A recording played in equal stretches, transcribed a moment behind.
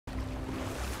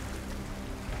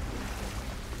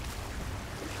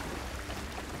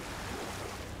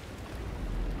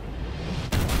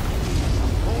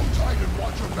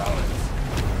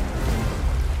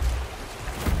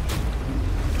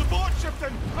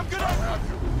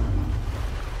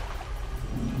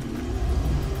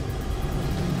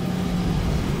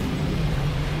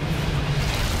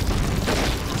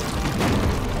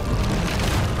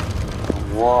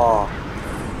Whoa.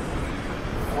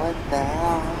 What the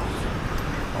hell?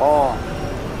 Oh.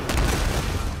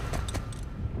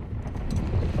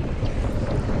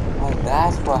 Oh,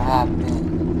 that's what happened.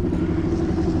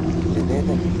 They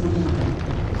didn't.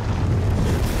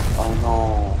 Oh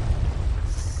no.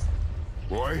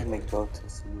 Boy? Let me go to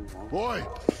some, huh? Boy!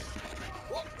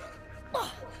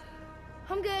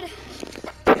 I'm good.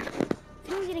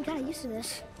 I'm getting kind of used to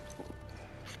this.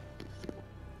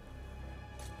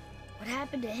 What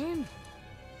happened to him?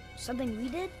 Something we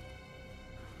did?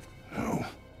 No.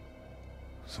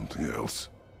 Something else.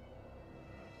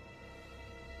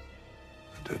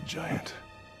 A dead giant.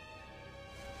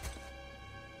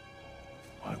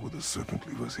 Why would the serpent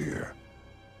leave us here?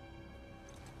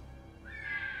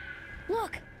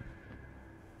 Look!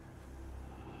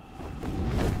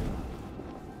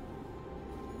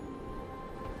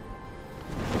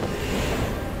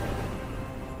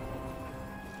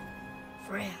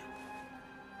 Freya.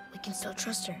 We can still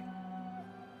trust her,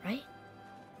 right?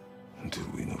 Until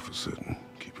we know for certain,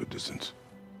 keep a distance.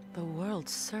 The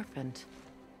world's serpent.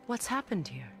 What's happened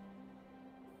here?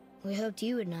 We hoped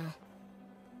you would know.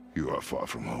 You are far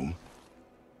from home.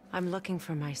 I'm looking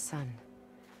for my son.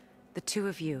 The two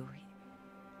of you.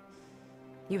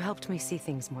 You helped me see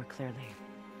things more clearly.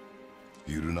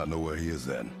 You do not know where he is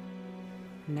then?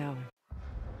 No.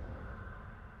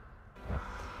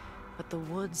 But the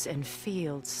woods and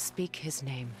fields speak his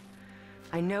name.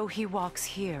 I know he walks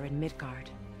here in Midgard.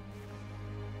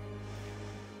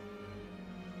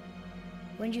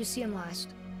 When did you see him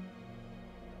last?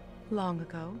 Long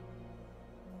ago.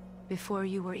 Before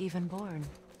you were even born.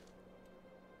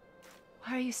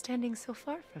 Why are you standing so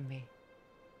far from me?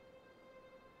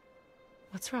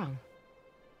 What's wrong?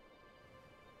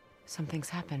 Something's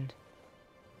happened.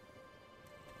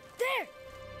 There!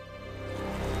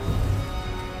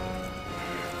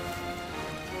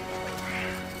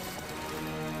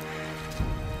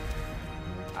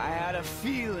 I had a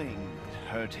feeling that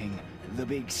hurting the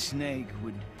big snake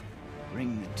would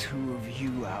bring the two of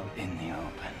you out in the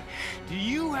open. Do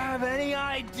you have any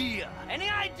idea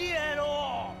at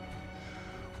all,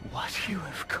 what you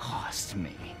have cost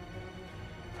me?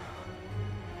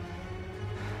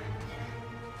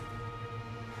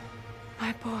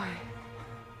 My boy.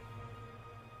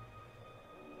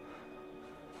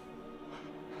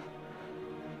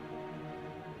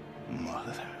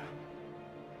 Mother.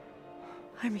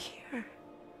 I'm here.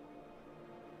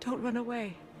 Don't run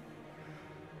away.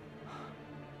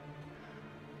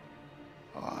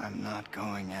 Oh, I'm not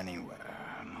going anywhere,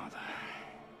 Mother.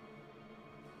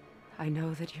 I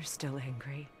know that you're still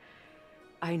angry.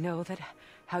 I know that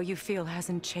how you feel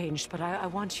hasn't changed, but I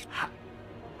want you...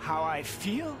 How I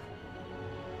feel?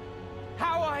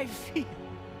 How I feel?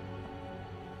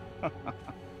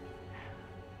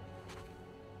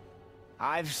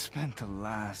 I've spent the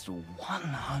last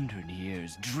 100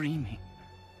 years dreaming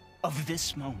of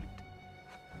this moment.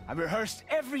 I rehearsed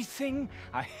everything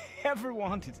I ever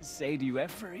wanted to say to you,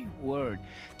 every word,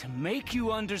 to make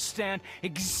you understand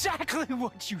exactly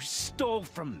what you stole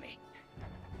from me.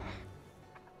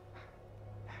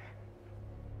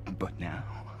 But now,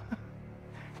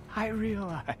 I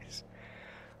realize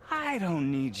I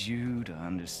don't need you to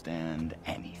understand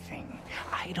anything.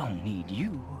 I don't need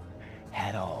you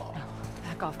at all. No,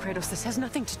 back off, Kratos. This has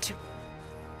nothing to do...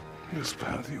 This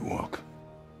path you walk.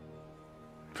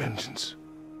 Vengeance.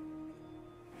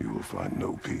 You will find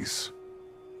no peace.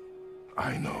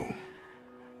 I know.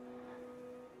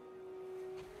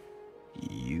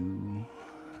 You...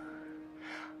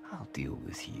 I'll deal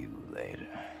with you later.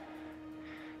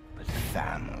 But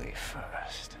family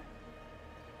first.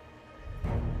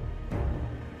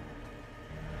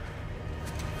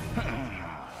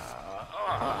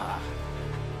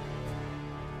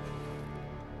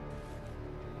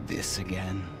 This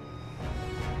again?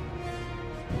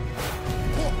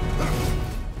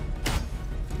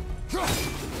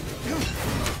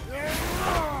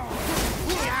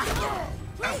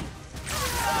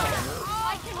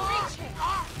 I can reach him!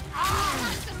 You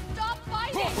have to stop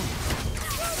fighting!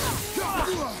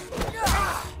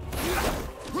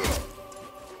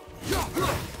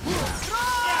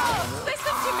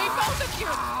 Listen to me, both of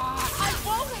you! I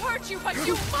won't hurt you, but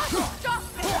you must stop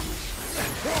me!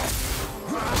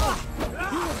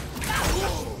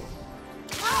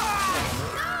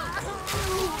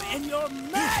 And you're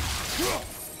mad!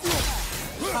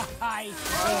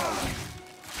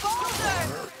 Baldur!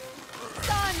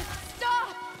 Son, stop!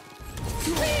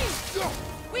 Please!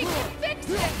 We can fix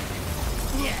it!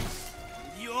 Yes!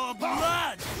 Your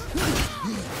blood!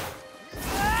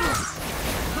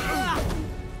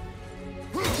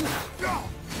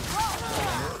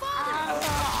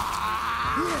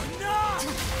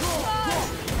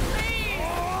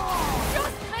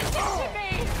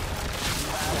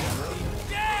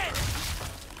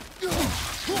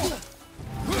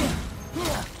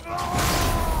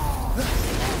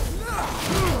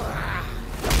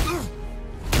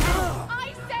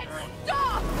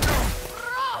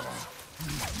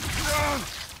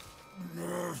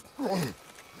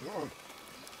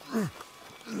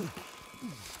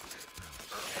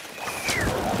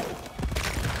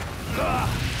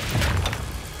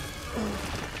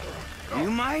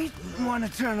 might want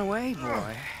to turn away,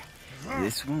 boy.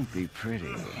 This won't be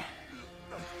pretty.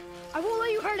 I won't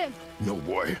let you hurt him. No,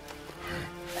 boy.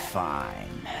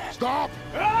 Fine. Stop!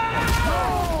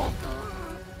 No!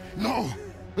 No!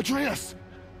 Atreus!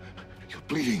 You're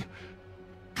bleeding.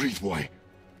 Breathe, boy.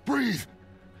 Breathe!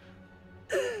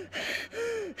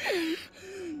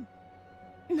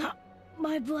 Not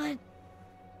my blood.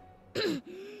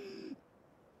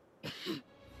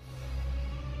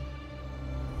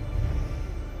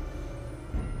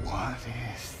 What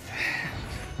is that?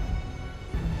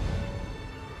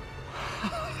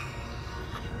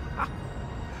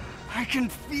 I can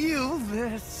feel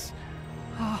this.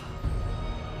 Oh.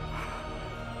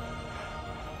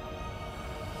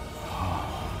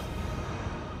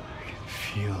 I can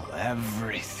feel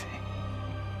everything.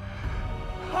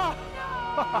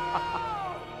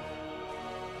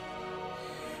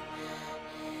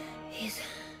 He's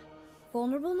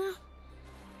vulnerable now?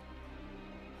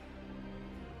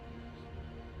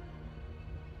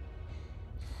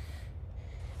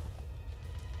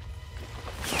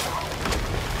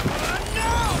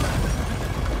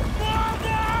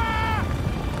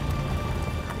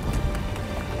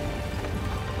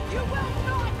 You will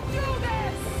not do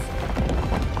this!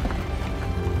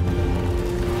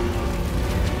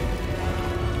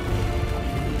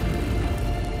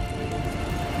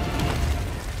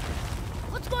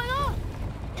 What's going on?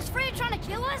 Is Freya trying to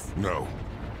kill us? No.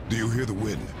 Do you hear the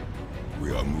wind?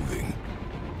 We are moving.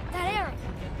 That arrow.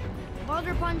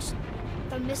 Baldur punched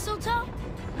the mistletoe?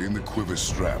 In the quiver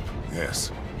strap,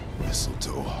 yes.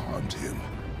 Mistletoe harmed him.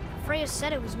 Freya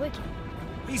said it was wicked.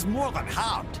 He's more than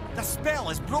harmed. The spell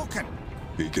is broken.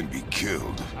 He can be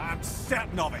killed. I'm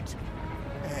certain of it.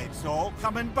 It's all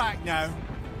coming back now.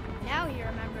 Now he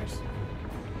remembers.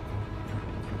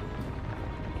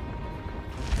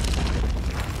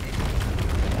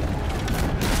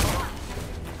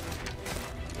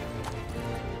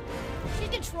 She's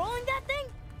controlling that thing?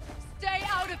 Stay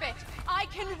out of it! I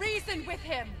can reason with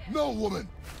him! No, woman!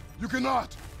 You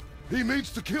cannot! He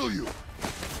means to kill you!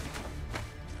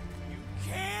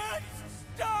 Can't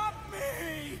stop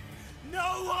me!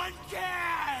 No one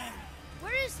can!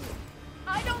 Where is he?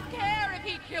 I don't care if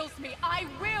he kills me. I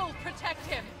will protect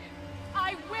him.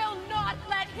 I will not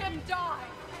let him die.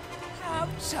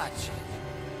 Don't touch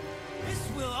it. This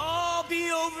will all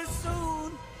be over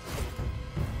soon.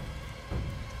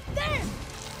 There!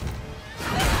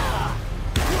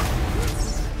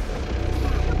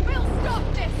 We'll stop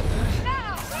this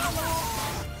now.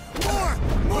 More!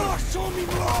 More! Show me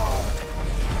more!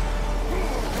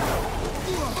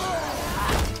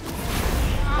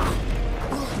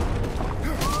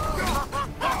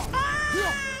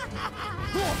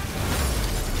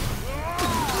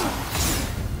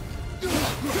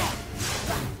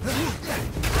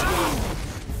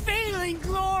 Feeling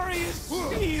glorious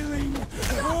feeling!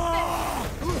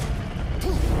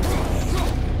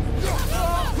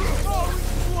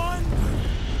 One!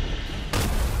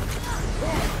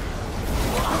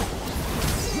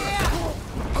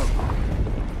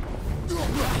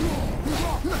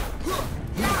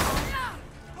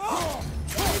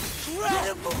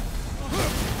 Incredible!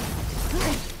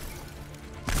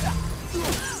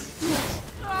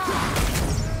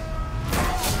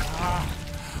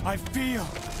 I feel!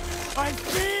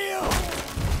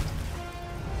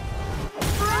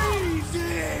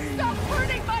 Freezing! Stop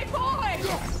hurting my boy!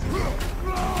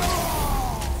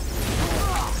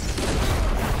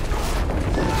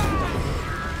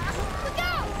 Look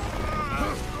out!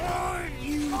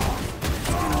 You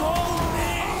can hold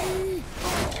me!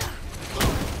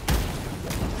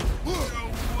 You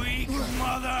weak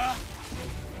mother!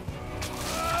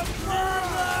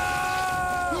 Mother!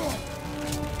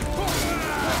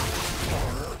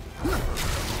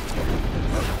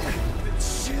 The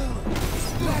chill is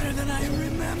better than I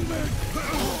remembered!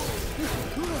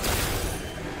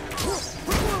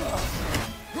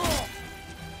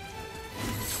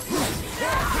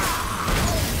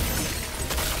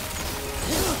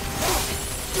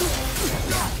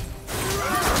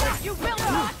 You will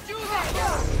not do this!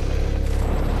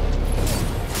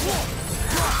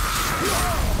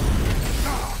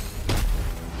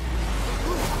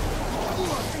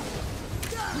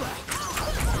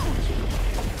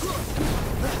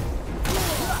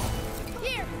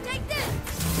 Here, take this!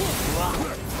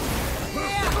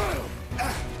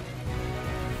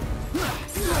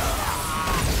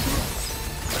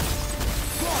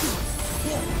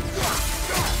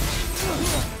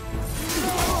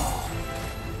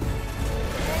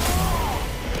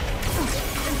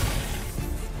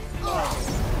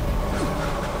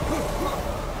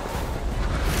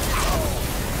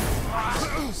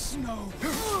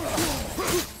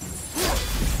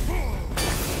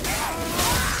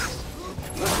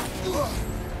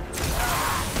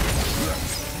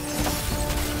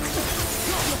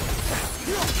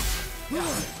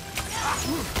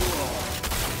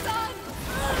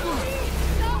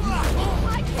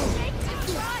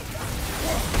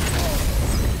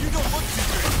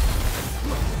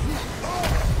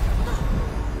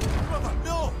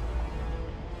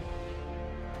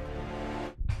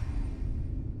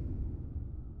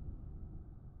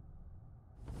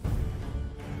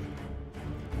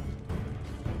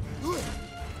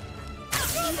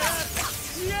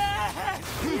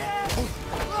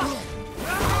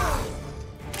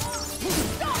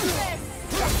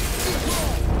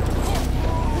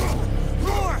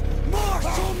 More!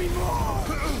 Show me more!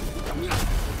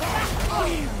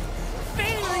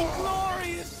 Feeling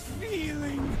glorious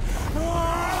feeling!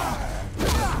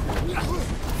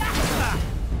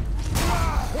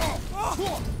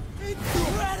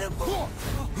 Incredible!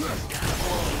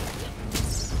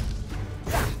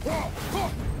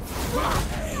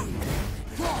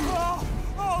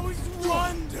 Oh, it's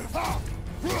wonderful!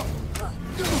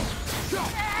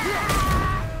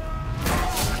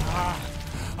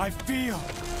 I feel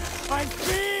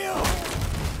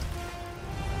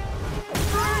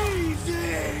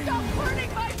freezing! Stop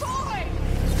hurting my boy!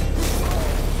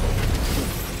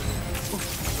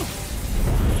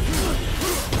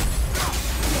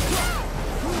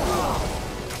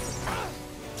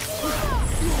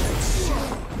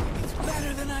 It's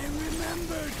better than I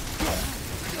remembered!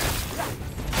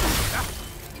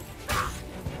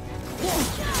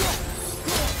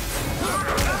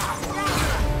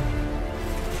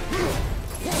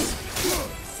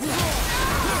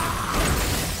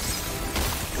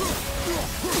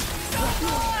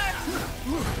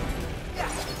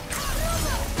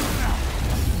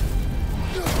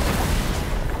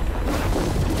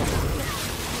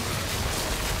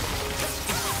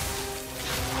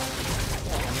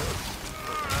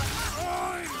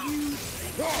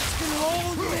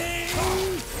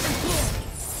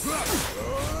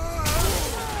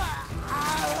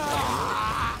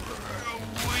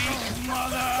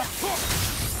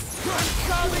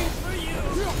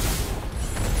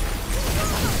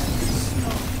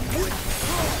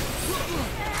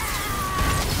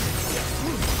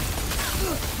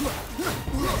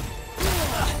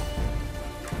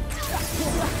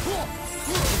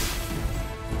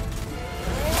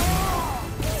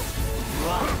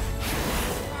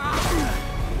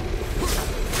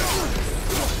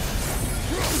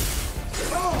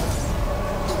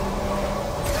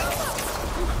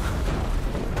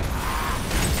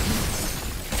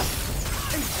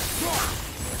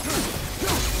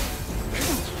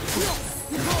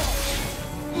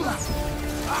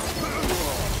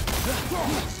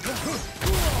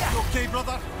 Okay,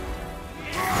 brother?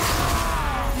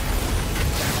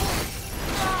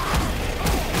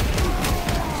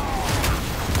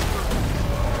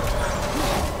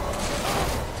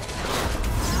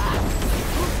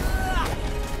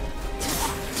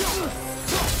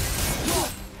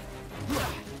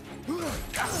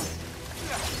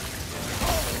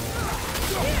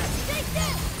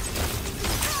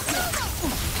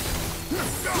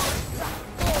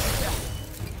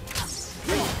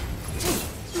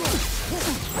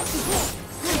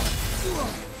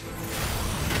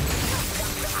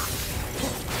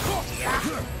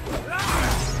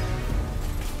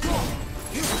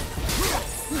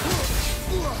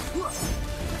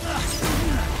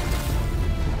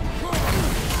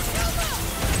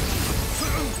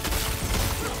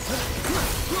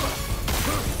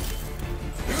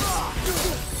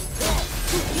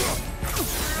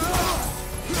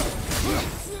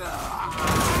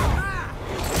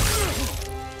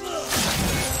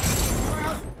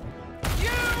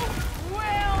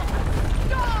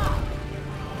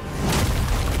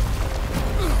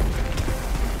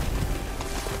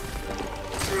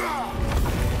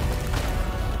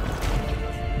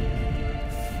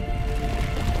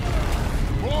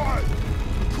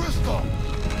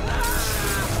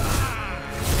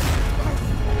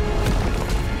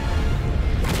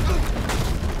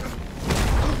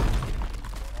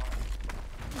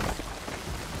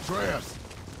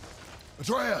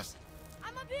 Atreus!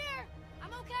 I'm up here!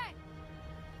 I'm okay!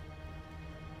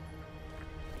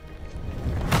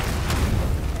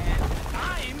 And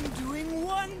I'm doing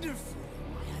wonderful.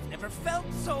 I've never felt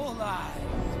so alive.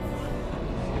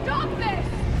 Stop this!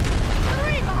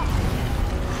 Reba!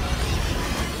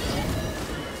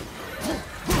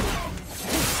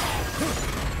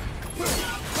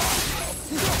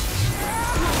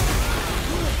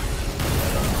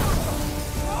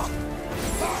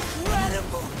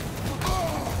 Incredible!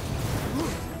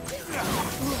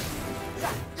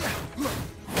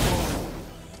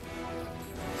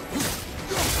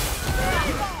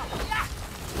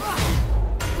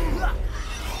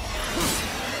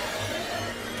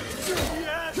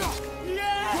 Yes!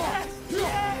 Yes!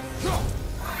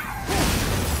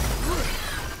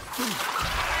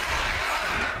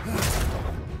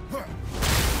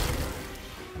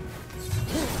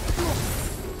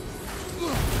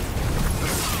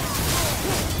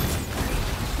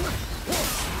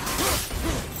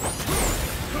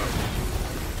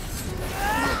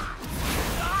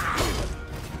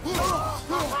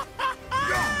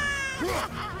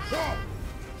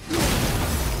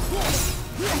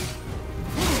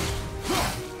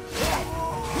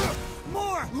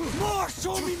 More!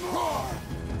 Show me more!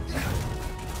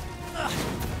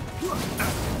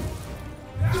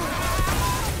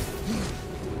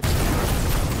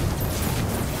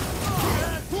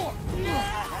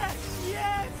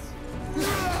 Yes!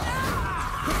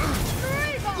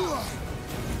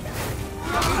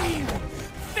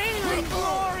 Feeling!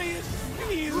 Glorious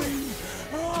feeling!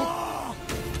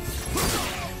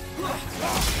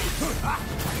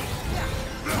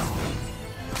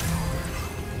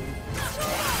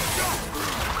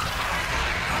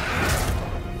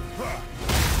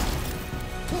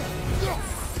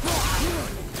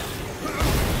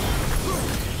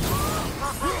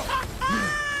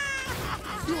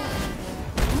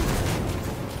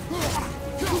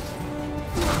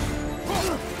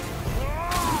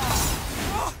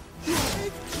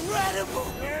 Incredible!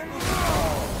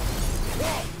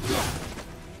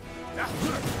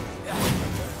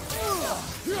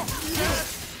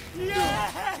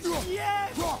 Yes!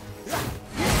 Yes!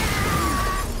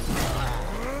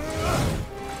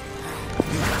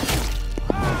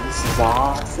 This is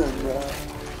awesome, bro.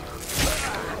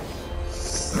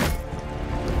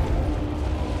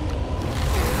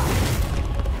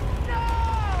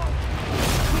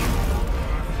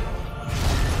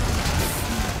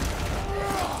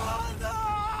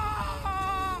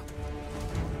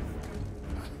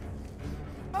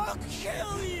 I'll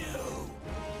kill you!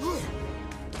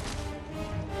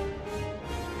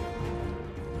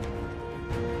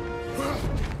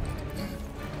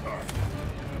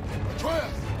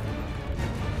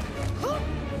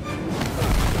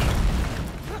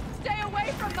 Stay away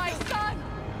from my son!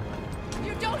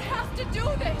 You don't have to do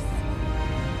this!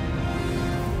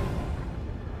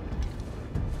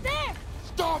 There!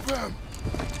 Stop him!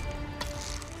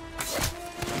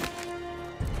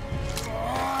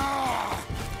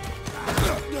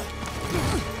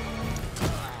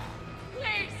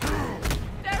 Please!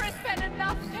 There has been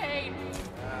enough pain!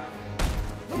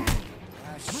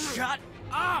 Shut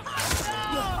up!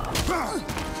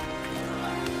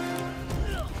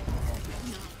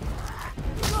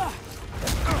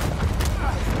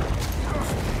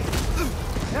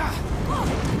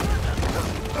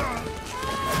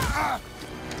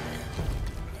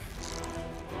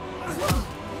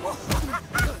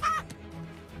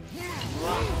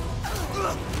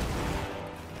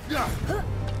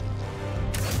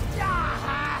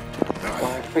 Oh,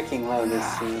 I freaking love this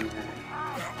scene.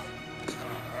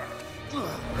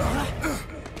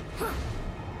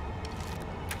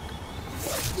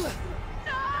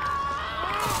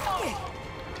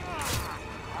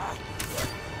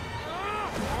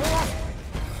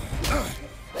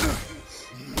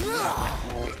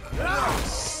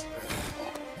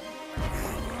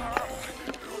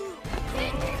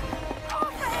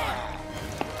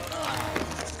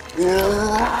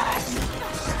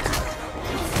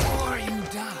 Before you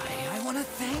die, I want to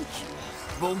thank you.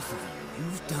 Both of you.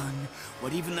 You've done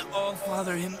what even the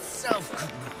All-Father himself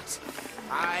could not.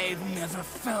 I've never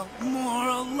felt more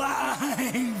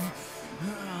alive.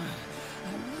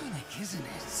 Ironic, isn't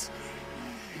it?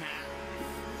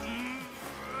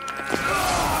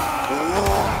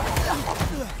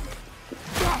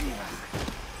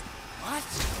 What?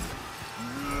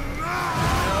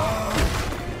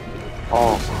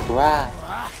 Oh crap.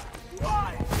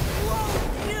 Why won't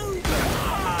you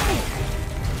die?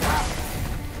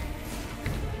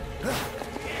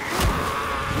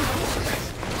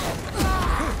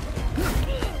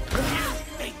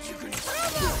 Think you can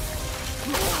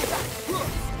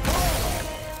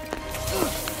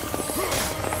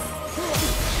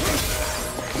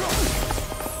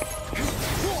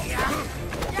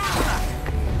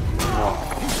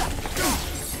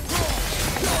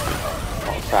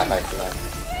Oh crap, I forgot.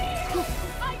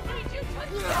 I need you to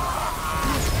stop!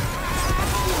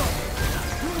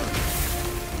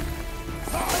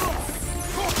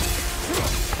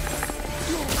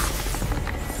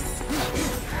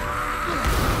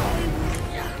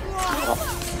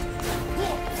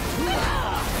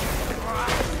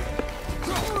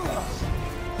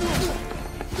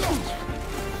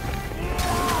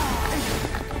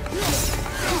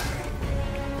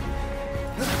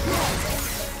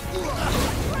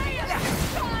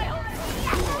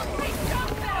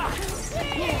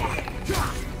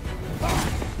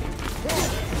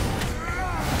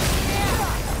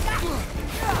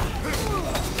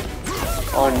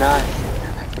 Oh nice.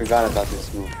 I forgot about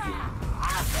this move.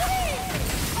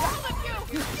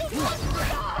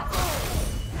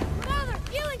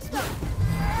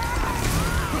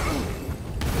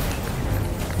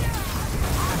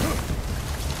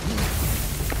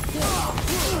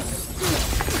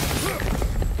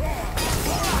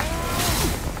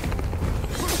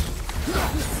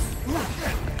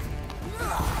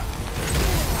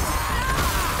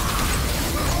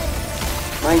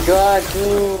 My god,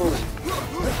 dude!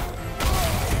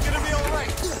 Gonna be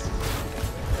alright.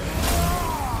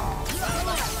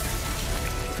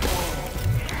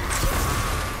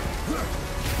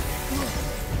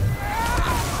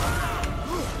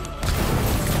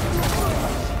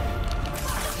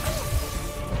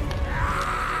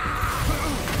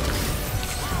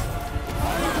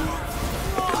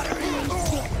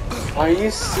 Are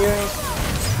you serious?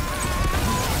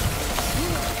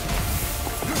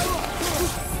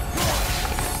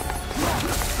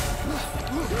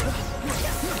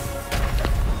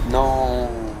 No.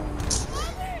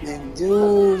 Then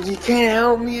dude, you can't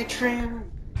help me, Atreus.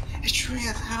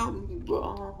 Atreus, help me,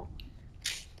 bro.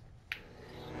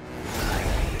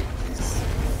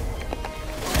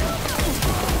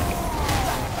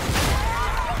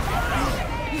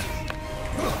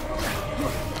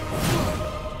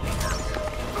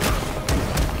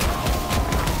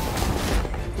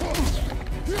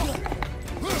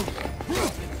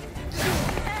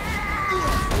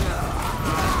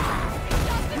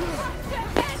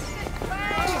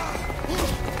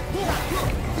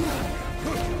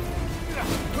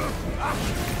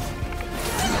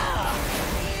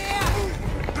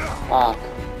 Fuck.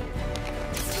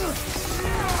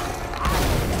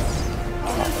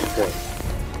 Oh, good.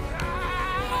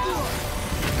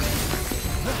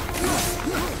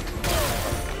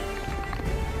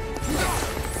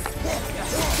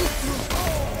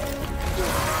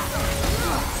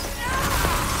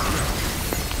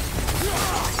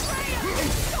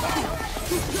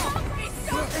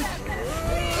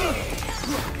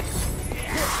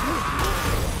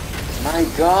 My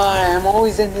god, I'm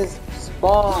always in this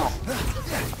spot.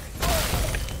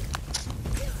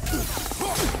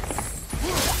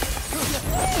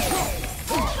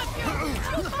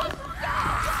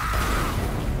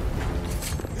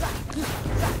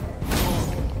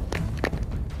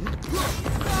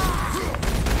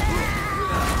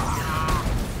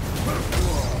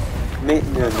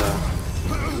 No.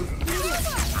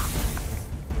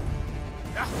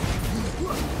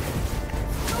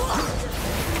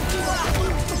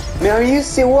 Man, are you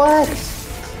see what?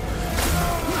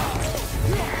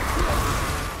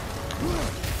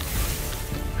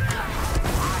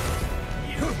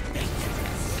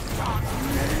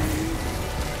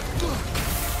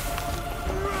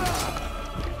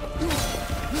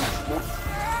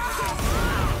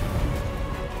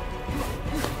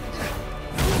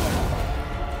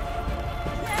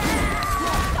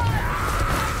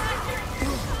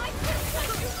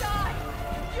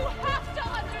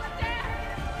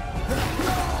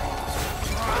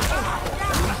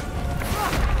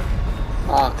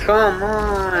 Oh, come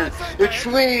on!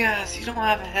 Atreus! You don't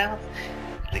have health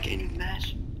like any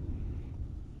match.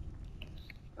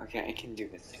 Okay, I can do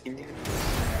this. I can do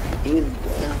this. Even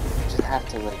just have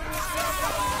to like.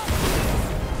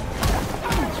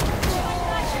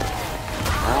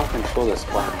 I don't control the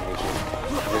spawn rage.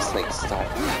 Just like stop.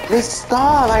 They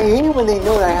stop! I hate it when they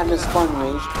know that I have the spawn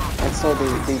rage, and so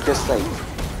they just like.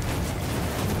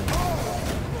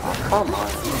 Oh, come on.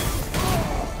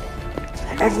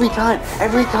 Every time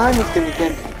it's gonna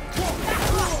get me.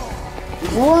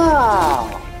 Wow!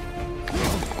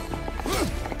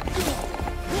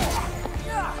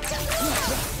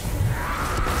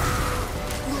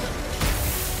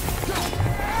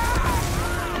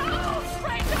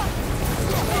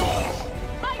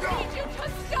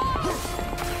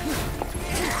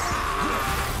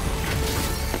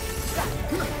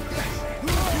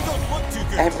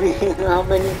 How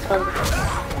many times?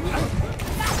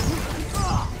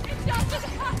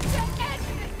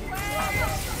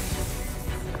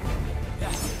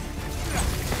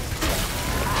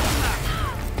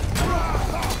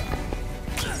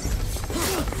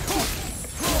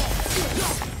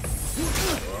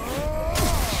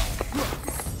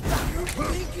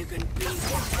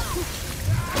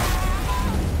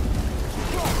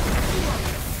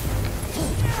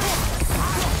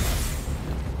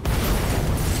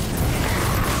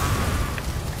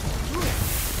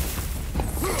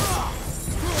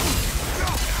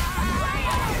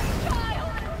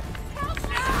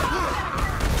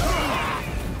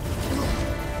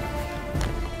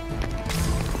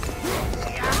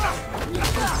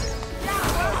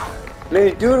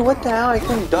 Man, dude, what the hell? I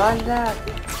couldn't dodge that.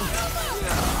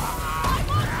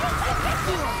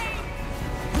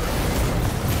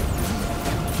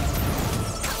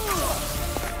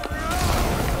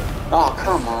 Oh,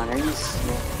 come on, are you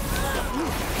slow?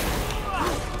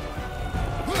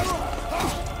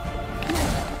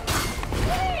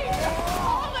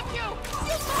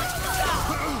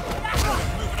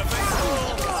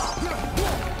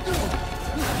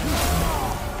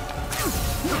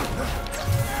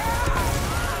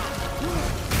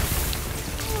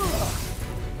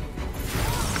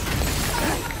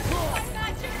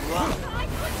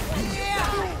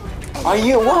 Are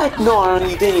you what? No,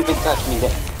 you didn't even touch me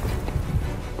there.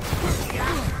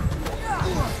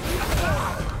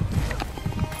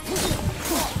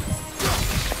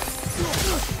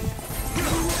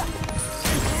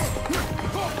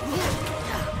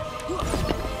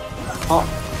 Oh.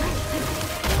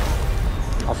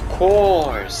 Of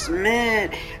course,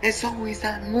 man. It's always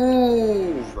that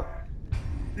move.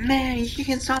 Man, you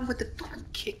can start with the fucking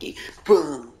kicking.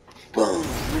 Boom, boom.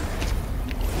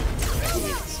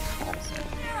 Jesus Christ.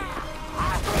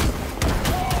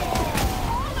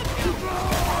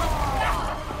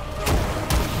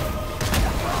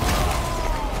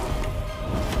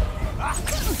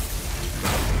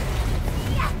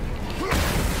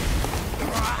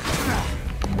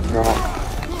 No.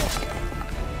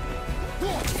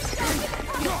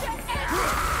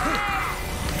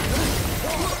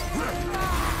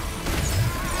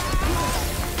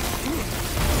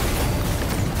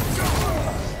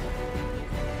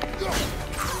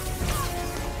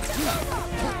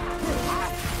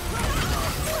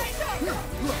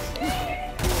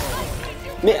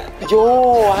 Man,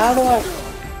 yo, how do I?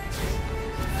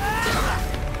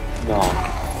 No.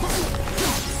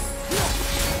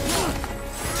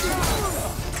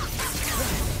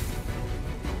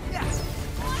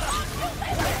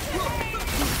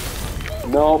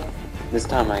 Nope. This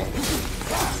time I.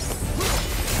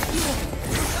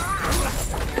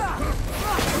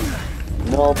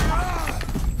 Nope.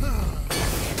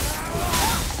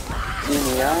 See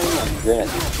me, I'm good.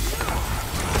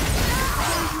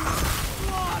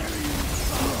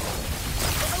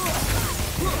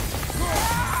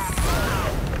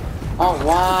 Oh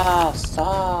wow,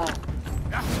 stop.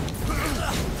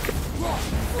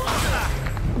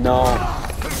 No.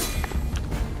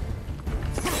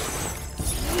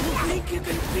 Think you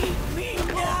can beat me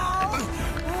now?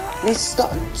 They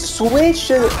stop.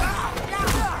 Switch it.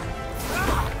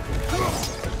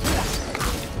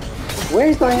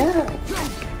 Where's my hand?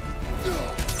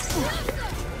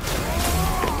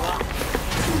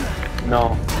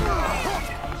 No.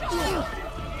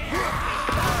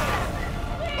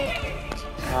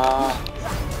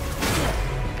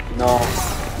 No.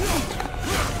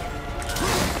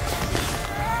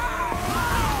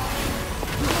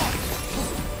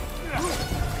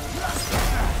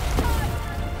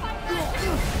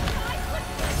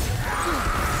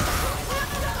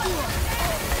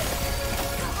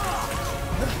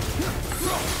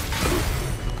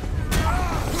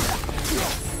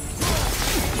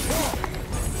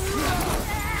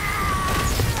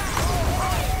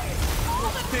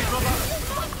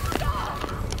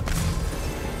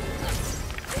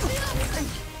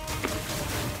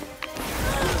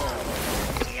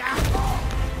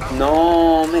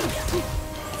 No, man.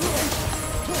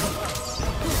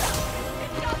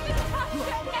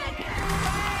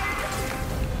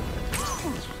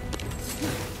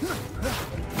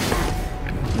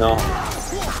 No.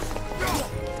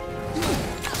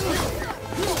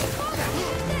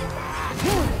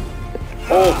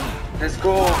 Oh, let's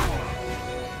go.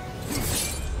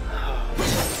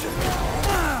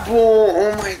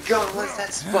 Oh my God, what's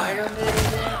that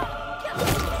Spider-Man?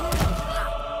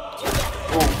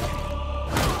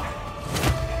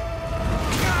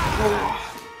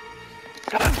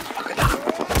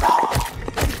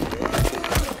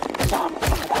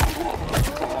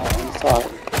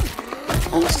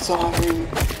 I'm sorry.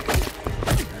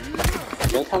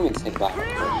 Don't tell me to take that.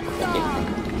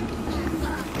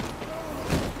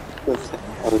 Okay.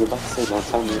 I was about to say, don't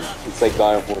tell me. It's like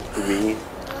God of War 3.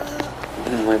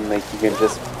 And when like you can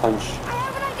just punch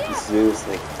Zeus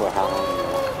like for how long you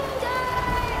want.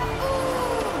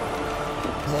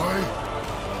 Boy?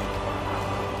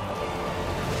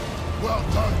 Well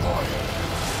done, boy.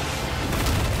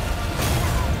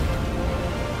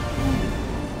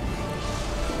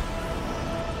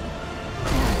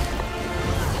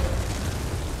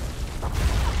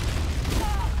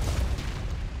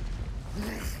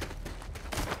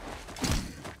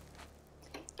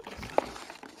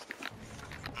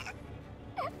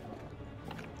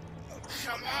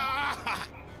 Come on!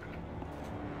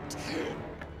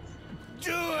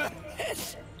 Do it!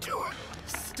 Do it!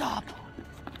 Stop.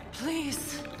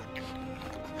 Please.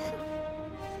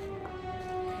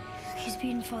 He's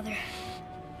beaten Father.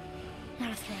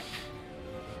 Not a threat.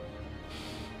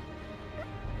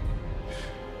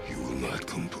 You will not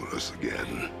come for us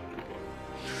again.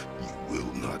 You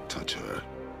will not touch her.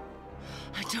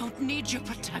 I don't need your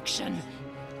protection.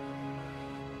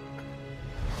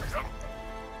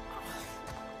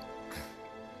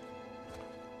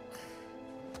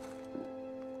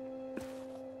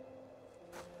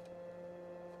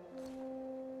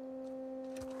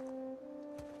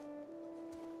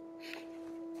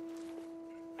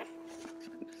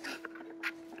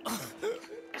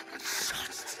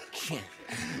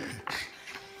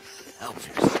 help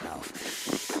yourself.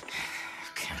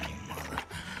 Can you, Mother?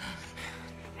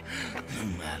 No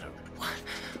matter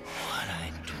what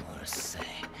I do or say,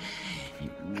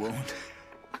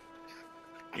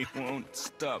 you won't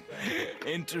stop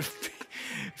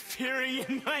interfering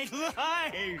in my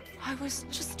life. I was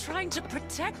just trying to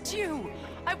protect you.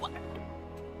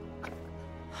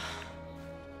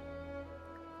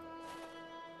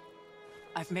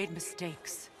 I've made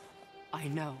mistakes. I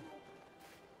know.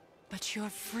 But you're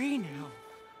free now.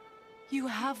 You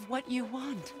have what you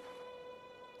want.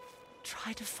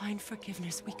 Try to find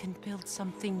forgiveness. We can build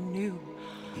something new.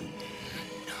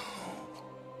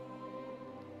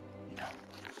 No.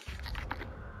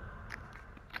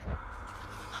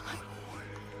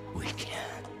 We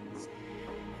can't.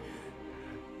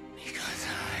 Because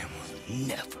I will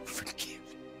never forgive.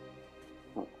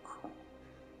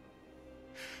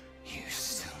 You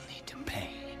still need to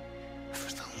pay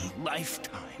for the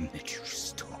lifetime that you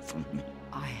stole from me.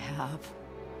 I have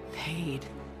paid.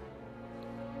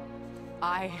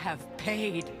 I have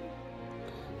paid.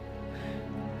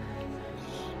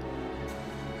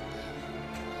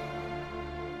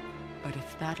 But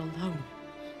if that alone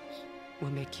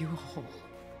will make you whole,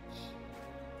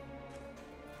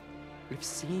 if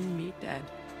seeing me dead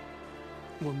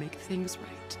will make things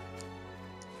right,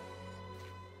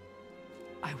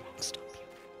 I won't stop you.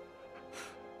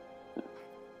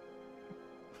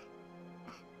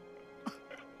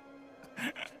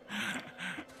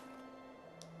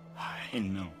 I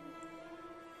know.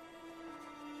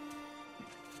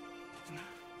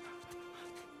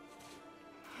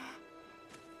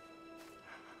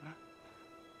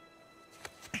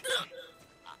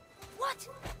 What?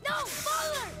 No,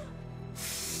 Father!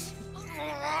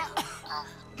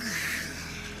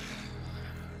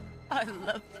 I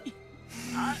love you.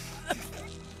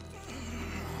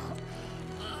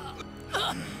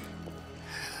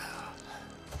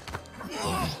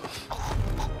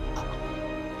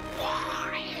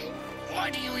 Why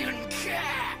do you even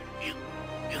care?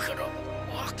 You could have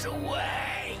walked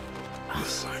away. The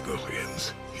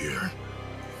Cygolians here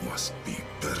must be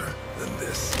better than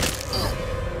this.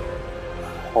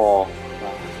 Oh.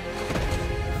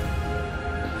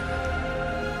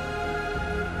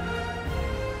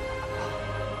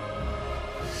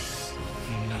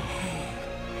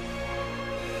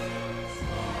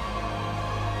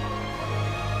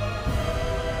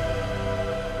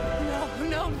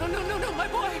 No, my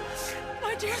boy!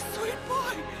 My dear sweet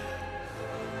boy!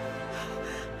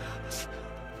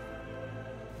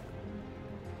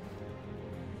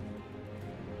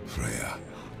 Freya.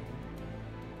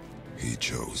 He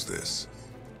chose this.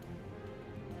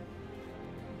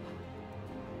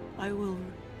 I will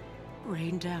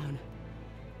rain down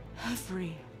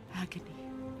every agony,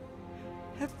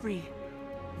 every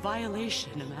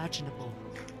violation imaginable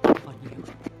on you.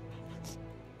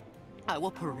 I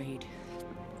will parade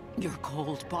your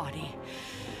cold body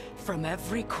from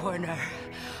every corner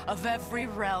of every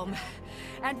realm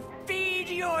and feed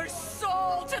your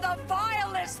soul to the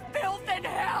vilest filth in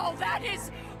hell. That is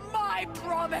my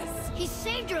promise. He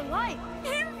saved your life.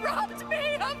 He robbed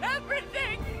me of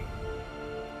everything.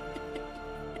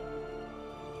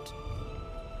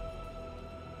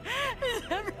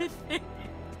 Everything.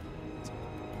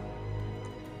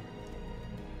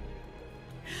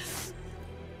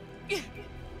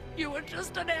 You were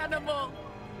just an animal.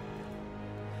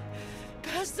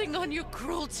 Passing on your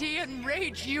cruelty and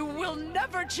rage, you will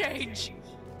never change.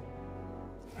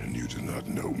 And you do not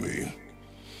know me.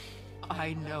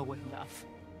 I know enough.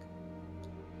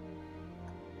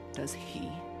 Does he?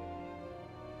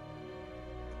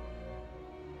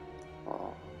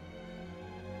 Oh.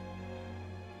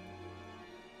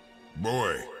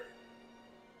 Boy.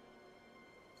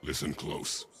 Listen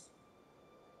close.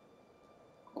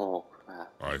 Oh,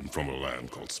 crap. I'm from a land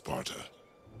called Sparta.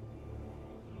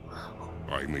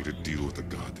 I made a deal with a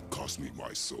god that cost me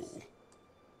my soul.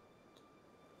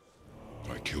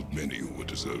 I killed many who were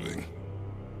deserving.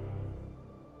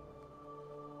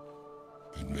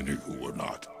 And many who were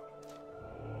not.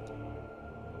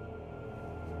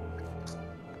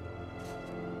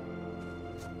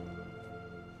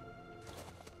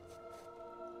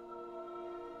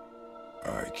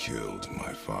 I killed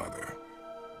my father.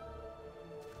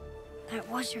 That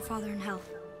was your father in hell.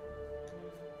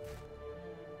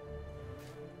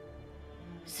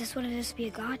 Is this what it is to be a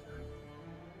god?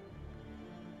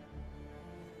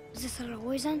 Is this how it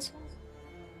always ends?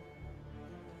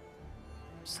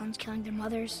 Sons killing their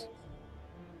mothers?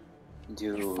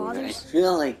 Dude, Your I fathers?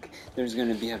 feel like there's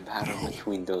gonna be a battle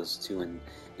between those two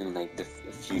in like the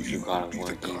future We God will of be War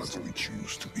the games. gods we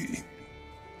choose to be.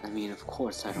 I mean, of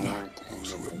course, I don't want it to end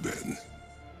Those who in have like, been.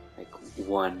 like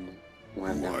one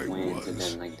of them Who I wins, and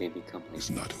was then like they become like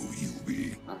is not who you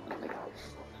be.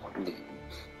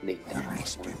 like they die,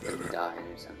 must be one of them better. died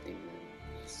or something. And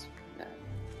it's that.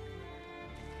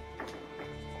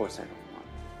 Of course, I don't want.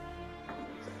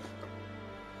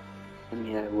 I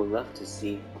mean, I would love to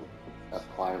see a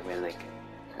part where, like,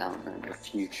 I don't know, the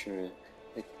future,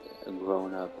 like, a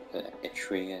grown-up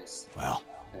Atreus. Well,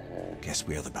 guess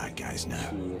we're the bad guys now.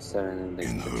 He suddenly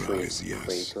In like her betrays eyes, yes.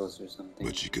 Kratos or something,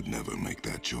 But she could never make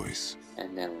that choice.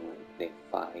 and then like, they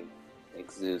fight,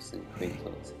 like Zeus and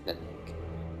Kratos, and then like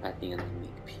at the end they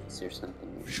make peace or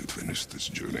something. We should finish this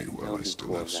journey That while would I be still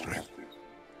cool have if that strength. happened.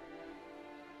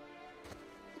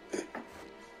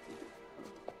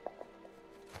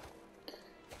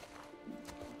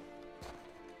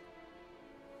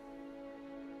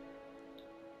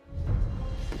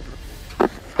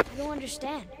 I don't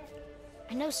understand.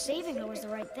 I know saving her was the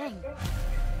right thing,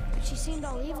 but she seemed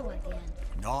all evil at the end.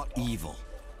 Not evil.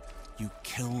 You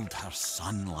killed her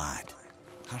son, lad.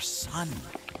 Her son.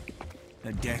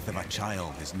 The death of a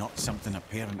child is not something a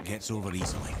parent gets over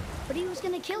easily. But he was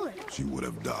gonna kill her. She would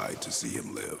have died to see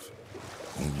him live.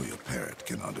 Only a parent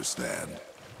can understand.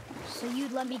 So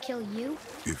you'd let me kill you?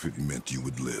 If it meant you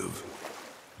would live.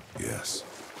 Yes.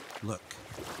 Look,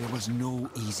 there was no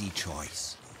easy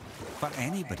choice. For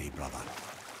anybody, brother.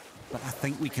 But I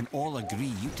think we can all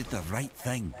agree you did the right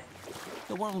thing.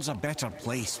 The world's a better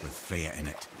place with Freya in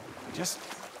it. Just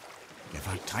give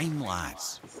her time,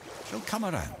 lads. She'll come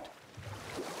around.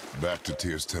 Back to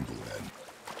Tyr's temple then.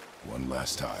 One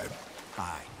last time.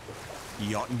 Aye.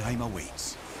 Jotunheim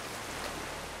awaits.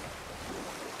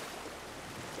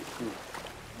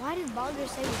 Why did Baldur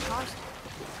say we tossed her?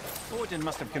 Odin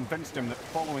must have convinced him that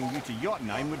following you to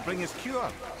Jotunheim would bring his cure.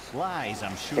 Lies,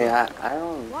 I'm sure. Yeah, I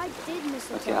don't. Why did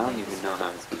Mistletoe Okay, I don't make even us know stop?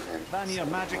 how it's gonna end. Vanir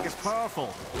magic is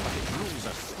powerful, but its rules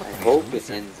are I slippery hope and it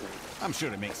elusive. ends. I'm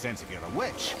sure it makes sense if you're a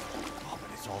witch. Oh,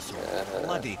 but it's also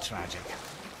bloody tragic.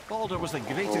 Baldur was the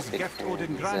greatest hope it gift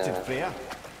Odin ends, granted Freya.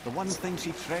 The one thing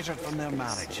she treasured from their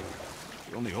marriage.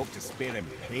 She only hoped to spare him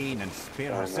pain and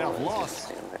spare herself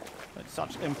loss. But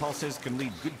such impulses can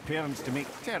lead good parents to make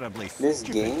terribly This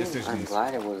stupid game, I'm decisions.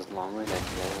 glad it was longer than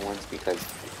the other ones because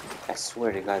I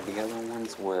swear to God, the other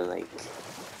ones were like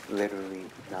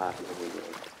literally not really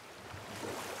good.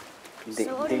 They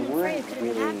So Odin and Freya weren't could have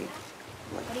really. been happy,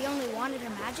 but he only wanted her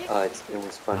magic? It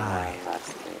was fun while it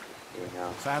lasted, you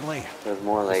know. Sadly, It was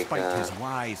more like, despite his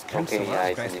wise counselor's yeah,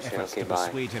 I best finished it, efforts okay, to bye.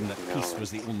 persuade him that You know, peace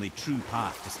was the only true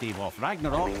path to stave off I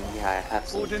Ragnarok, mean, yeah, I have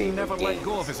some Odin favorite never let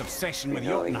go games, of his obsession with you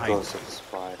know, like Jotunheim. Ghost of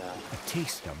Sparta, a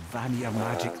taste of Vanir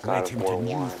magic God led of him War to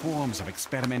new 1, forms of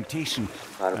experimentation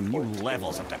God of and new War 2.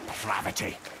 levels of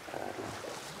depravity.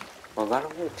 Well, God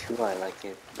of War 2, I like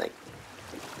it, like,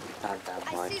 not that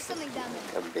I much, see something down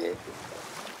there. a bit.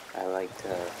 I liked,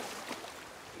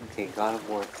 okay, God of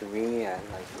War 3, I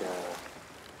liked,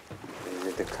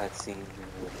 the cutscenes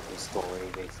and the story,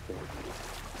 basically.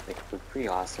 Like, it was pretty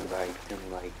awesome, but I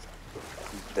didn't like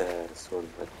the sort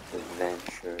of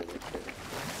adventure, like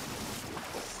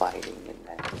the fighting and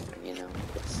that, you know?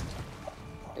 It's,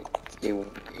 like,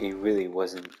 it really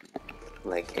wasn't,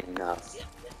 like, enough.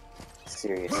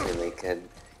 Seriously, like,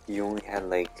 you only had,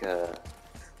 like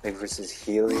versus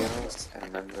Helios, I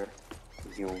remember,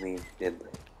 you only did,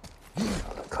 like,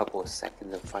 a couple of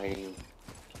seconds of fighting,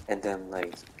 and then,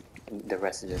 like, the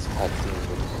rest of this cutscene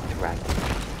was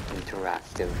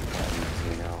interactive buttons,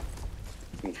 you know?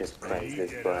 You just press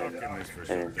this button,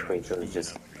 and then Kratos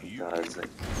just does, like,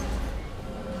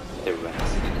 the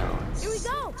rest, you know? Here we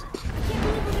go! I can't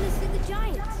believe we're gonna see the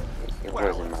giants! It Well,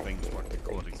 wasn't if my things worked favorite,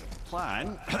 according to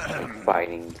plan.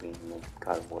 fighting game like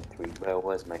God of War 3, but it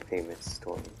was my favorite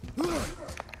story.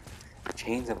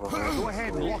 Chains of Olympus Go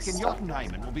ahead and really walk in sucked.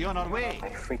 Jotunheim and we'll be on our way. I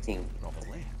freaking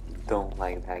Probably. don't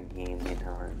like that game, you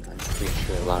know, and I'm pretty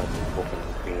sure a lot of people can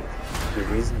agree. The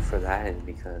reason for that is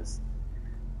because,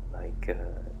 like, I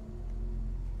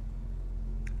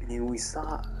mean, we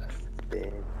saw a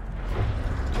bit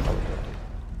of it.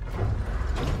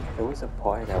 There was a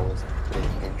part that was a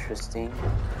bit interesting,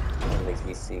 like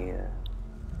you see, oh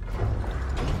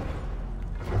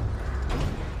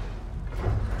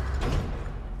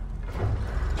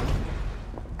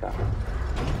my God.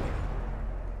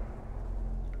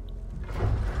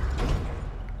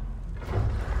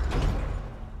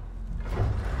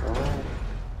 What?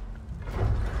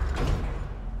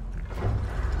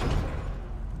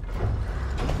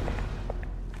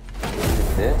 Is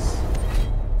it this?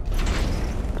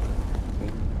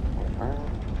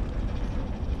 Oh,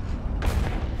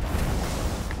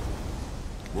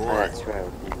 Boy, that's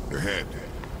right. ahead.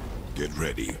 Get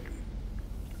ready.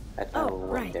 I thought Oh, we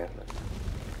went right. there. But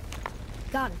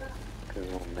Got it. Because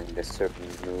when like the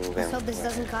serpents move Let's hope this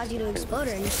doesn't cause you to explode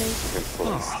or anything.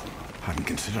 Oh, hadn't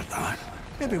considered that.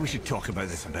 Maybe we should talk about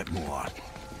this a bit more.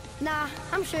 Nah,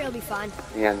 I'm sure you'll be fine.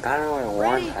 Yeah, God of War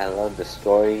 1, I love the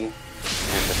story and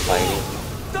the fighting,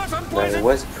 but it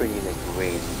was pretty like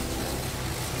crazy.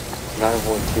 God of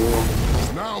War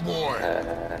 2, Now, boy.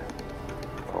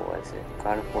 what was it?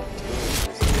 God of War 2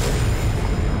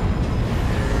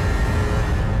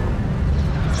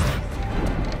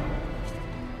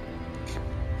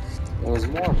 it was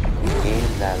more of a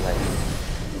game that like,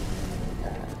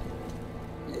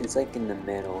 it's like in the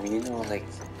middle, you know, like...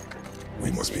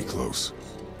 We must be close.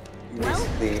 Well,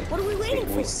 what are we waiting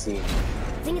for? We see,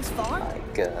 Think it's far?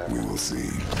 like, We will see.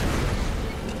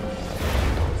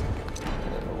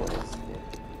 what is it?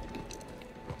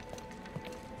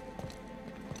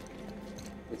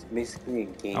 It's basically a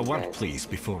game A word, that please,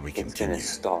 before we it's continue. gonna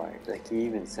start. Like, it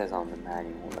even says on the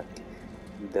manual, like,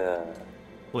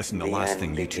 Listen, the the last end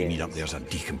thing you two need up begins. there's a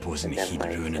decomposing And then, heat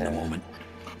like, ruin in a moment.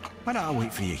 Why don't I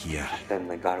wait for you here? then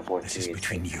the God of War 3 This is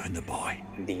between you and the boy.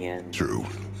 the end. True.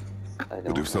 I don't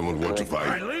But if someone wants to like,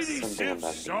 fight, My lady something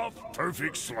about sips the- soft,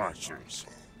 perfect sloshers.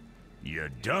 You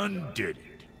done did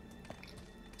it.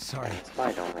 Sorry, That's why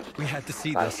I don't like we had to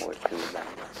see God of this. War 2 that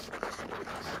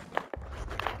much.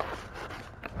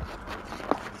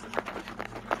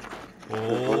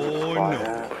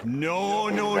 Oh, no.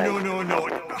 No.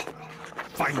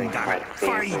 Fine, Like damn my it.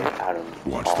 favorite Fine. out of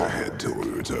watch all. the head till we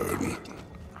return.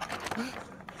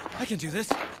 I can do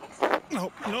this.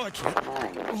 No, I can't.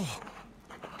 Mine.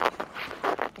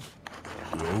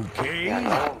 Okay. Yeah,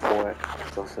 God of War,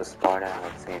 also Sparta, I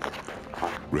would say,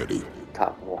 on Ready.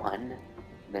 top 1.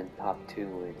 Then top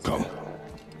 2 is Come.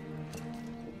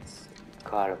 it's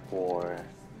God of War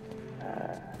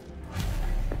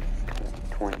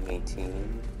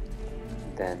 2018.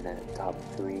 Then top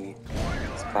 3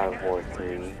 is God of War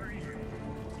 3.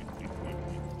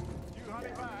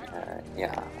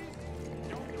 Yeah.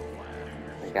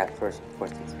 Like at first, of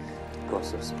course, it's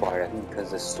Ghost of Sparta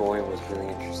because the story was really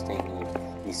interesting.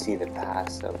 You see the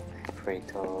past of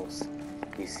Kratos.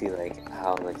 You see like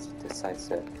how like he decides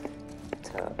to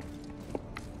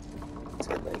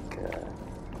like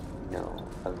you know,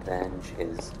 avenge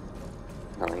his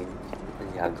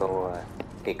go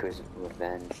take his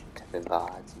revenge to the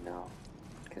gods, you know,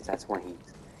 because that's when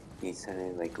he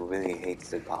suddenly like really hates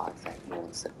the gods, like he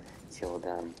wants to kill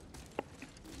them.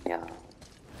 Yeah,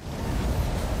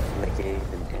 like it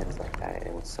even ends like that.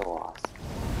 It was so awesome.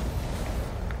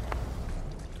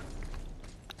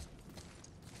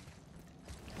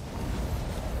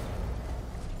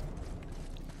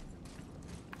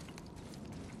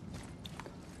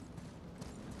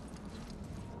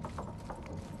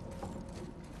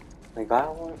 Like God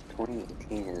of War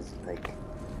 2018 is like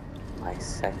my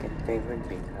second favorite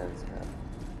because,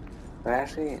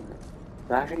 actually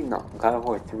no. God of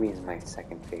War 3 is my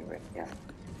second favorite, yeah,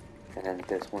 and then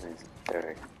this one is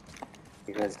third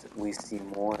because we see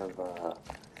more of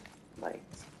like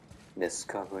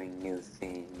discovering new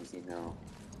things, you know.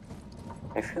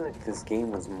 I feel like this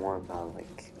game was more about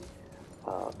like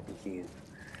you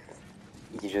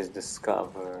just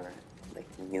discover like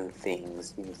new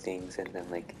things, and then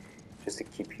like just to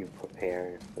keep you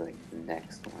prepared for like the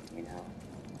next one, you know.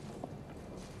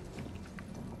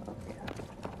 Okay.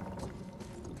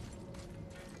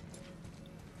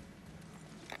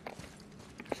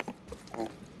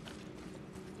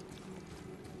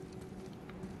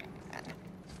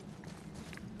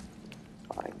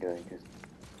 I do it just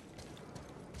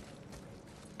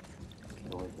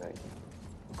kill it right.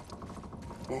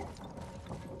 Yeah.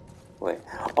 Wait.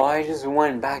 Oh, I just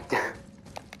went back there.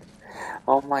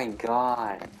 Oh my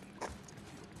god.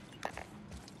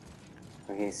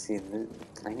 Okay, see,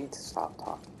 I need to stop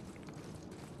talking.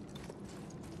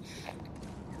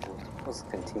 I was supposed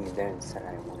to continue there, instead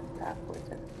I went backwards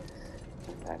and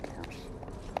went back down.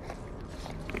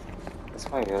 That's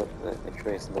why the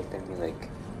Trace looked at me like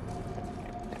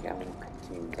I'm gonna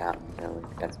continue down, you know,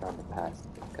 like that's not the path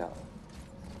to go.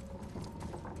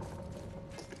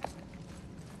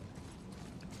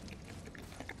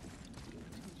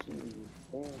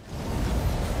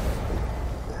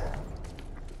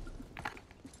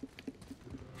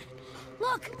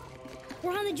 Look!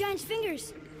 We're on the giant's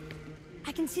fingers.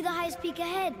 I can see the highest peak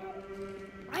ahead.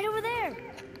 Right over there.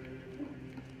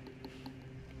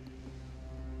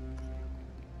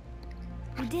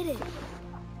 We did it.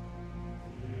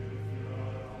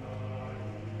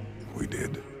 We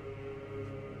did.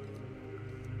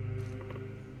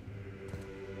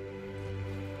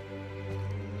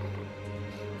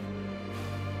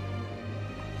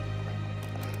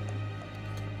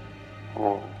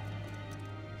 Oh.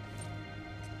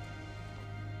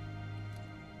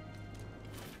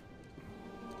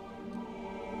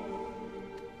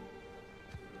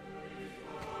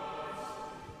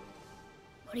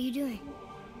 What are you doing?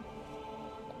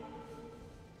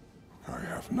 I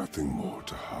have nothing more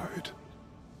to hide.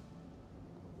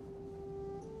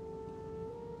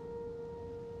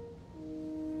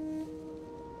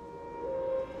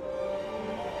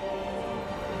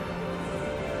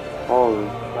 Holy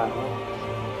crap.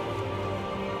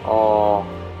 Oh.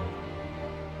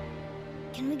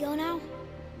 Can we go now?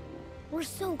 We're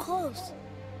so close.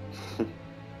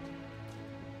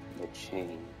 The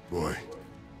chain. Boy.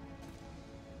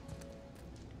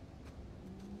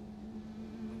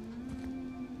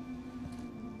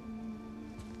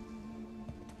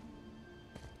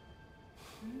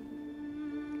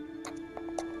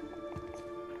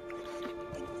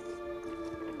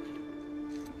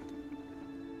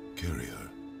 Carry her.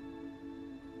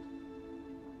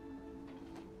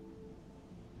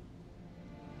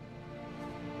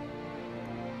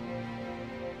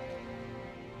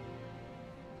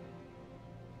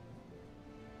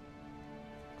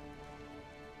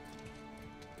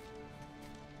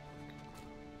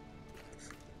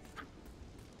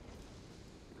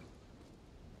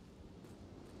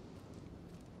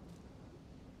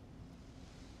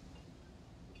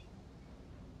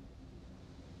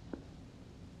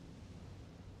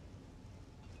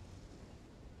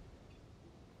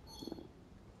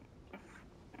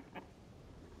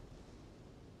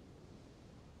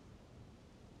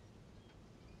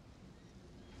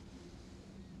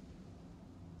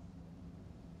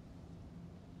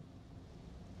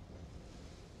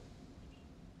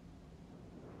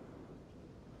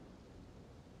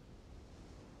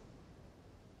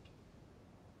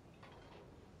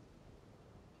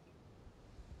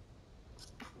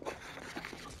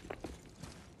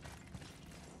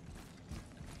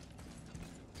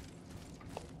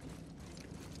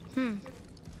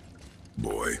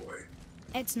 Boy.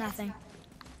 It's nothing.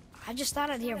 I just thought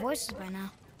I'd hear voices by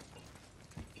now.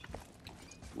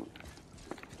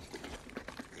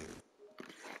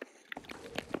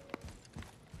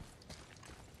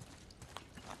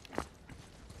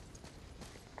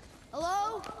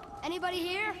 Hello? Anybody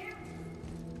here?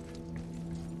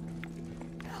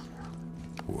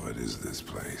 What is this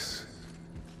place?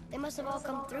 They must have all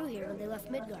come through here when they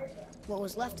left Midgard. What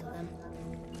was left of them.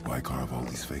 Why carve all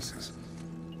these faces?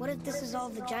 What if this is all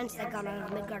the giants that got out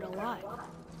of Midgard alive?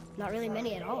 Not really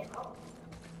many at all.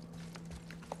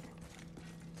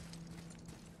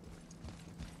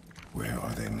 Where are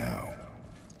they now?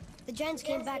 The giants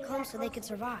came back home so they could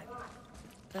survive.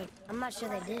 But I'm not sure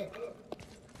they did.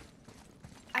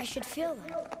 I should feel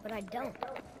them, but I don't.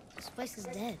 This place is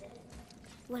dead.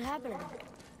 What happened to them?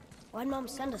 Why'd Mom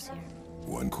send us here?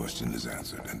 One question is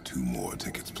answered, and two more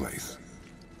take its place.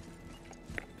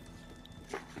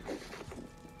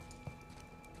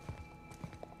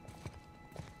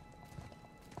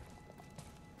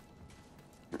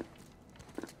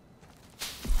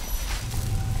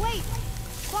 Wait!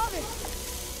 Father!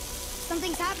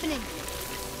 Something's happening!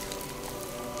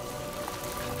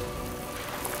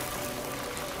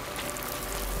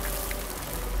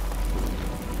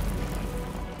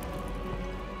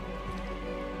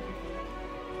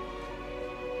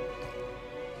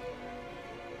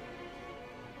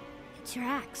 It's your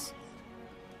axe.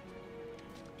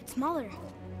 It's Mother.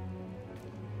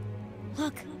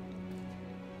 Look.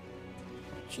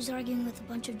 She's arguing with a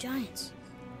bunch of giants.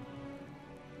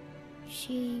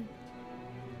 She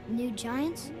knew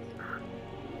giants?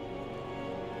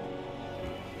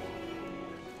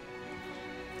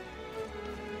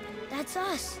 That's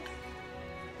us.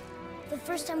 The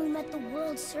first time we met the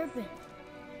world serpent.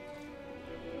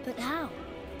 But how?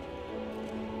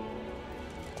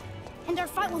 And our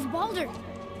fight with Baldur.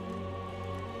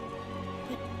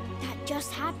 But that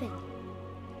just happened.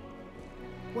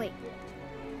 Wait.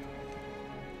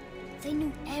 They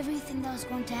knew everything that was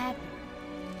going to happen.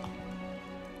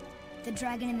 The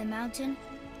dragon in the mountain,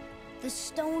 the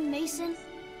stone mason,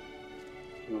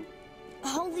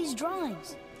 all these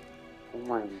drawings. Oh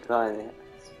my god.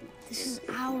 This is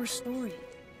our story.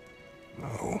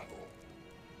 No.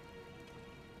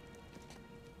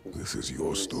 This is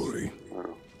your story.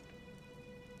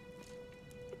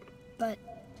 But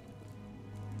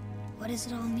what does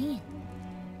it all mean?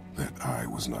 That I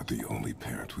was not the only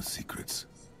parent with secrets.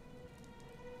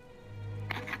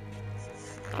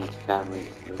 Family.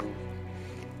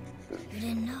 You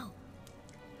didn't know.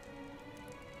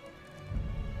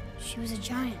 She was a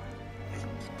giant.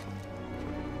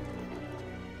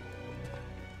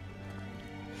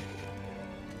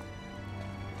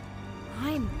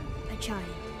 I'm a giant.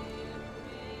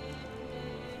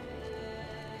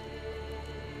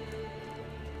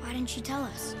 Why didn't she tell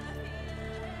us?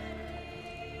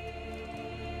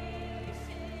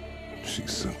 She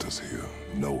sent us here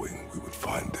knowing we would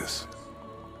find this.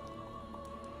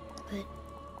 But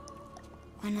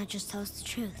why not just tell us the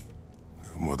truth?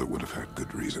 Your mother would have had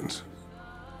good reasons.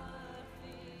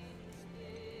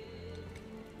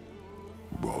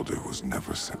 Baldur was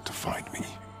never sent to find me.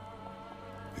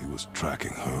 He was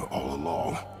tracking her all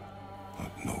along,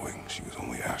 not knowing she was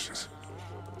only ashes.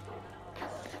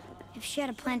 If she had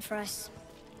a plan for us,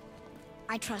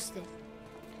 I trust it.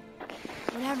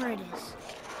 Whatever it is.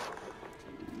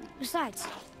 Besides,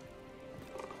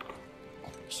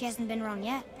 she hasn't been wrong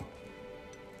yet.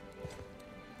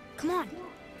 Come on.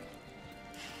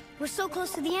 We're so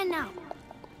close to the end now.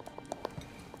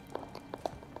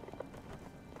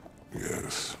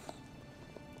 Yes.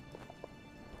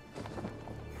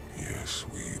 Yes,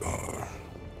 we are.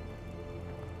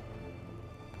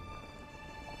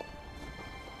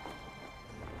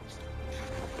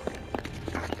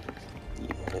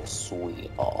 Yes, we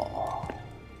are.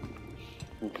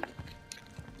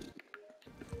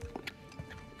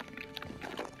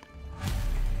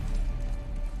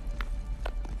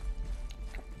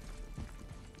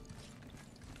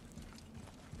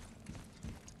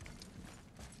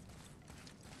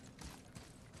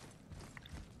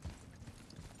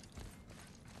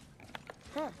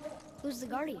 Huh. Who's the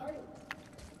guardian?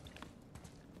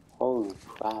 Holy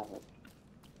crap.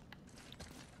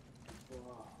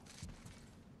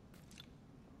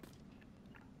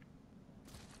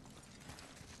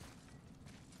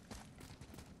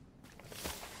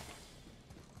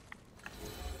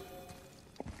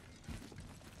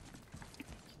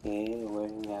 Okay, where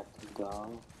do we have to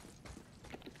go?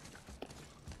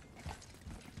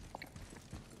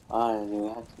 Ah, do we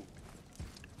have to?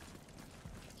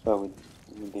 So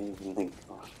we didn't even think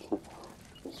of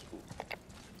this one.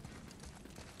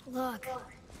 Look.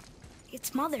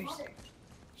 It's Mother's.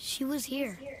 She was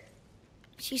here.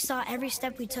 She saw every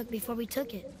step we took before we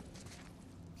took it.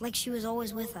 Like she was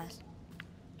always with us.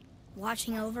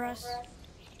 Watching over us.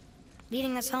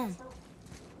 Leading us home.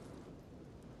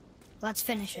 Let's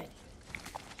finish it.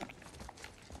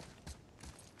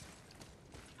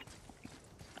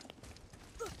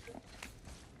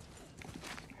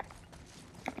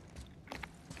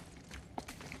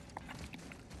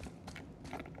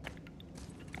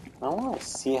 I want to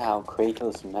see how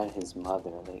Kratos met his mother,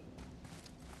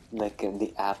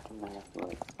 the aftermath,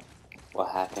 like what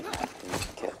happened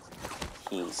after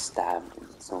he stabbed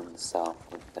his own self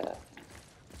with the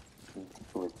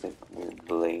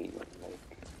blade, like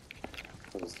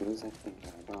was Zeus, I think, I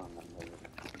don't remember,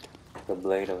 the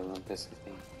blade of Olympus, I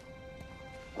think.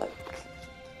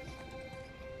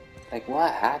 Like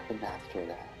what happened after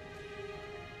that?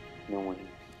 You know, when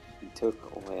he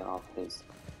took away off his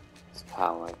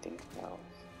power, I think that was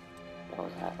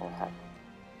what happened.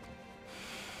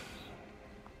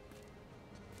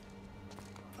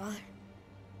 Father.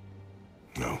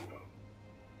 No.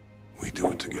 We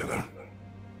do it together.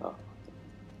 Oh.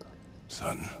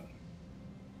 Son.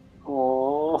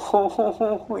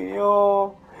 Oh,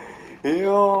 yo.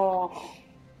 Yeah,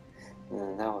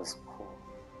 that was cool.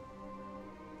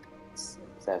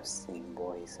 Instead of saying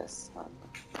boy, he says son.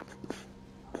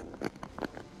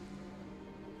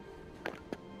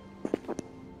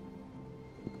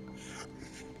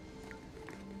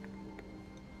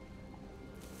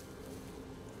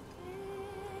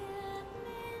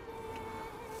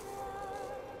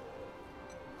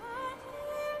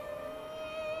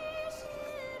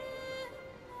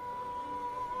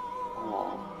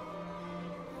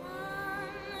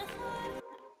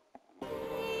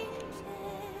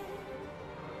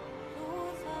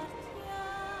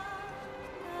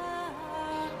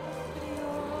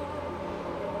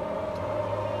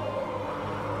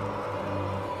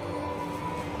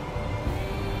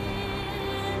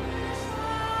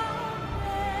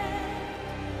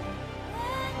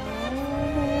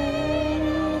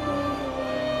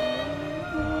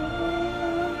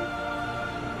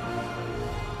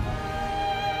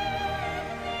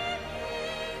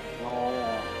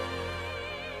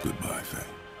 Goodbye, Faye.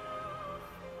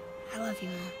 I love you,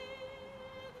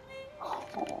 Mom.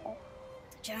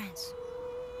 The giants.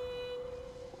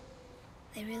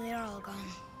 They really are all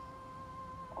gone.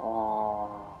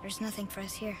 Oh, There's nothing for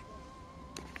us here.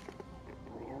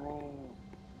 really?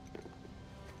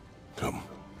 Come.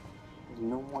 There's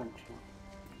no one.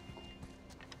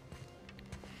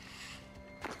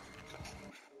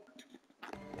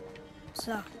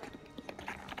 So,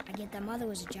 I get that Mother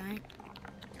was a giant.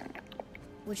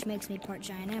 Which makes me part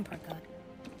giant and part god.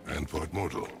 And part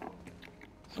mortal.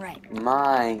 Right.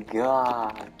 My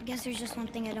God. I guess there's just one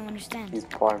thing I don't understand. He's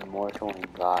part mortal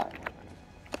and God.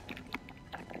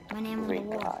 My name on the Great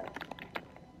wall. God.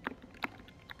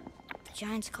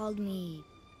 giants called me...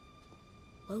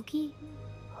 Loki?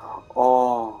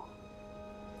 Oh.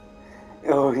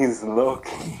 Oh, he's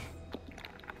Loki.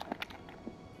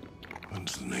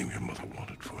 That's the name your mother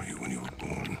wanted for you when you were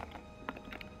born.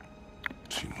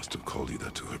 She must have called you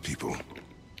that to her people.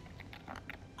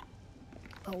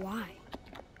 But why?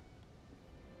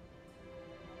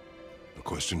 A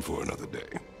question for another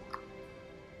day.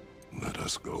 Let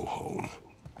us go home.